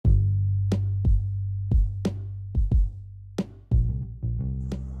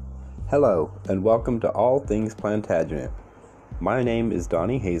Hello, and welcome to All Things Plantagenet. My name is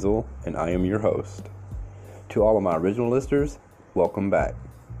Donnie Hazel, and I am your host. To all of my original listeners, welcome back.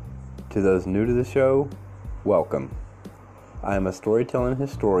 To those new to the show, welcome. I am a storytelling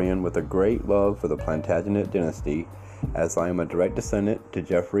historian with a great love for the Plantagenet dynasty, as I am a direct descendant to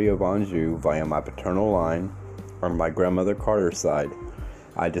Geoffrey of Anjou via my paternal line on my grandmother Carter's side.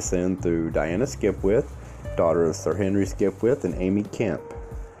 I descend through Diana Skipwith, daughter of Sir Henry Skipwith and Amy Kemp.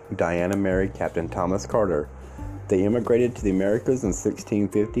 Diana married Captain Thomas Carter. They immigrated to the Americas in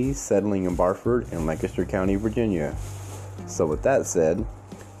 1650, settling in Barford in Lancaster County, Virginia. So with that said,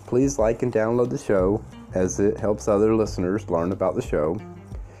 please like and download the show, as it helps other listeners learn about the show.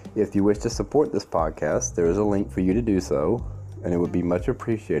 If you wish to support this podcast, there is a link for you to do so, and it would be much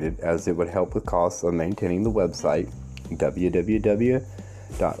appreciated, as it would help with costs of maintaining the website,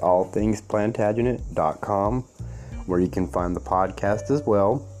 www.allthingsplantagenet.com, where you can find the podcast as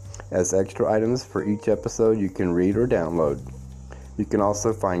well as extra items for each episode you can read or download. You can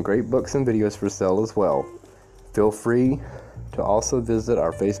also find great books and videos for sale as well. Feel free to also visit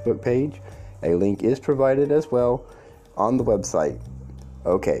our Facebook page. A link is provided as well on the website.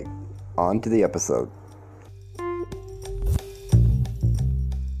 Okay, on to the episode.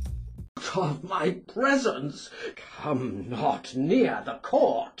 Of my presence, come not near the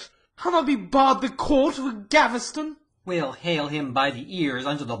court. How not be barred the court with Gaveston? We'll hale him by the ears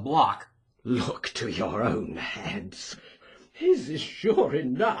unto the block. Look to your own heads. His is sure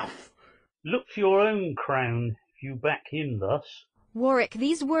enough. Look to your own crown, if you back him thus. Warwick,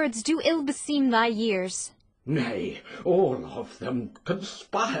 these words do ill beseem thy years. Nay, all of them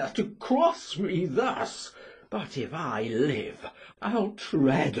conspire to cross me thus. But if I live, I'll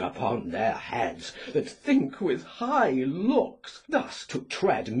tread upon their heads that think with high looks thus to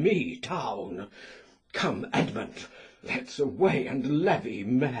tread me down. Come, Edmund, let's away and levy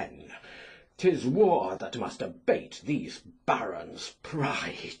men. 'Tis war that must abate these barons'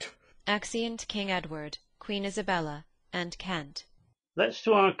 pride. Exeunt King Edward, Queen Isabella, and Kent. Let's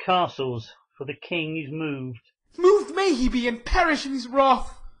to our castles, for the king is moved. Moved may he be, and perish in his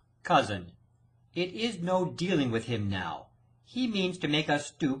wrath. Cousin, it is no dealing with him now. He means to make us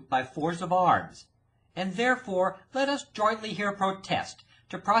stoop by force of arms, and therefore let us jointly here protest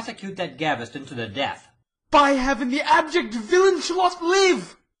to prosecute that Gaveston to the death. By heaven, the abject villain shall not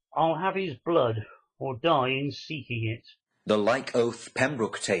live! I'll have his blood, or die in seeking it. The like oath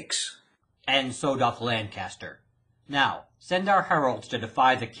Pembroke takes. And so doth Lancaster. Now send our heralds to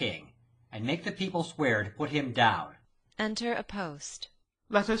defy the king, and make the people swear to put him down. Enter a post.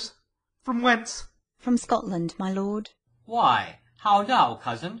 Letters? From whence? From Scotland, my lord. Why, how now,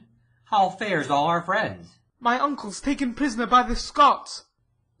 cousin? How fares all our friends? My uncle's taken prisoner by the Scots.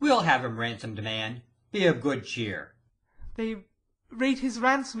 We'll have him ransomed, man. Be of good cheer. They rate his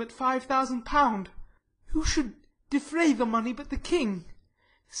ransom at £5,000. Who should defray the money but the king,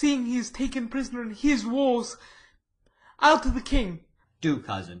 seeing he is taken prisoner in his wars? I'll to the king. Do,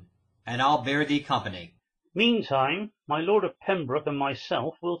 cousin, and I'll bear thee company. Meantime, my lord of Pembroke and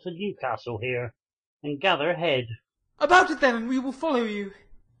myself will to Newcastle here, and gather head. About it then, and we will follow you.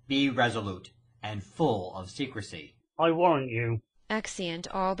 Be resolute, and full of secrecy. I warrant you. Exeunt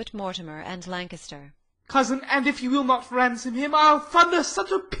all but Mortimer and Lancaster. Cousin, and if you will not ransom him, I'll thunder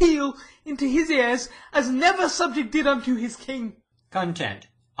such a peal into his ears as never subject did unto his king. Content,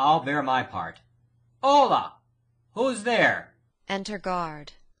 I'll bear my part. Hola! Who's there? Enter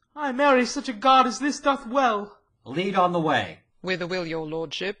guard. Ay, marry, such a guard as this doth well. Lead on the way. Whither will your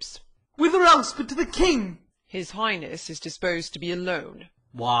lordships? Whither else but to the king? His highness is disposed to be alone.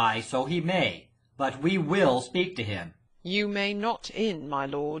 Why, so he may, but we will speak to him. You may not in, my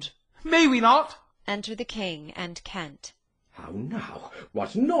lord. May we not? Enter the king and Kent. How now?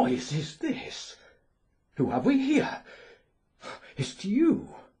 What noise is this? Who have we here? Is't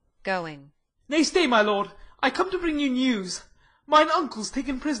you? Going. Nay, stay, my lord. I come to bring you news. Mine uncle's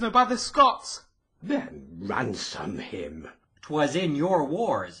taken prisoner by the Scots. Then ransom him. 'Twas in your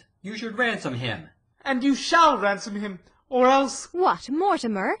wars. You should ransom him. And you shall ransom him, or else— What,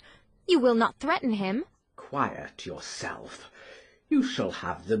 Mortimer? You will not threaten him? Quiet yourself. You shall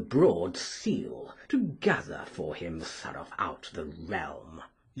have the broad seal to gather for him throughout the realm.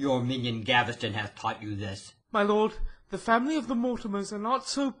 Your minion Gaveston hath taught you this. My lord, the family of the Mortimers are not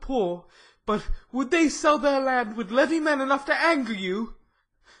so poor, but would they sell their land would levy men enough to anger you.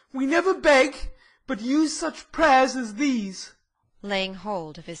 We never beg, but use such prayers as these. Laying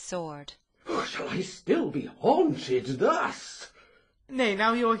hold of his sword. Shall I still be haunted thus? Nay,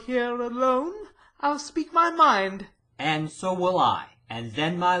 now you're here alone, I'll speak my mind. And so will I, and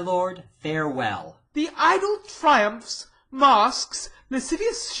then, my lord, farewell. The idle triumphs, masks,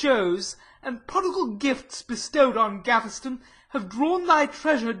 lascivious shows, and prodigal gifts bestowed on Gaveston have drawn thy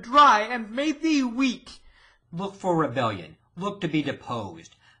treasure dry and made thee weak. Look for rebellion, look to be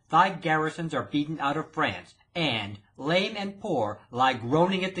deposed. Thy garrisons are beaten out of France, and, lame and poor, lie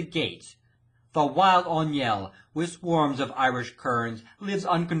groaning at the gates. The wild Aunelle, with swarms of Irish kerns, lives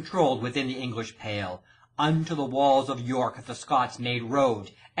uncontrolled within the English pale. Unto the walls of York the Scots made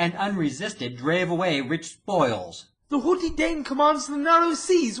road, and unresisted drave away rich spoils. The haughty Dane commands the narrow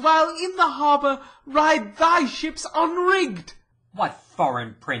seas, while in the harbour ride thy ships unrigged. What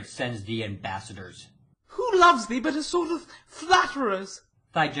foreign prince sends thee ambassadors? Who loves thee but a sort of flatterers?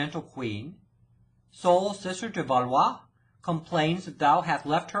 Thy gentle queen, sole sister to Valois, complains that thou hast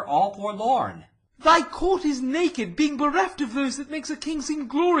left her all forlorn. Thy court is naked, being bereft of those that makes a king seem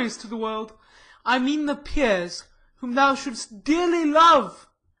glorious to the world. I mean the peers, whom thou shouldst dearly love.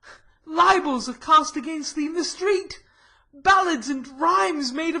 Libels are cast against thee in the street, ballads and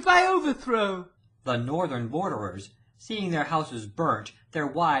rhymes made of thy overthrow. The northern borderers, seeing their houses burnt, their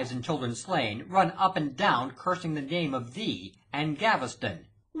wives and children slain, run up and down cursing the name of thee and Gaveston.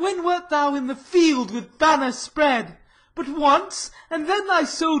 When wert thou in the field with banner spread? But once, and then thy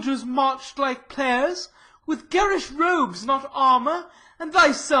soldiers marched like players, with garish robes, not armour, and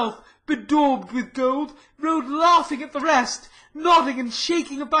thyself, bedaubed with gold, rode laughing at the rest, nodding and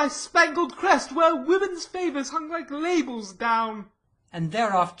shaking of thy spangled crest, where women's favours hung like labels down. And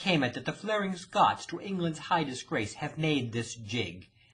thereof came it that the flaring Scots to England's high disgrace have made this jig.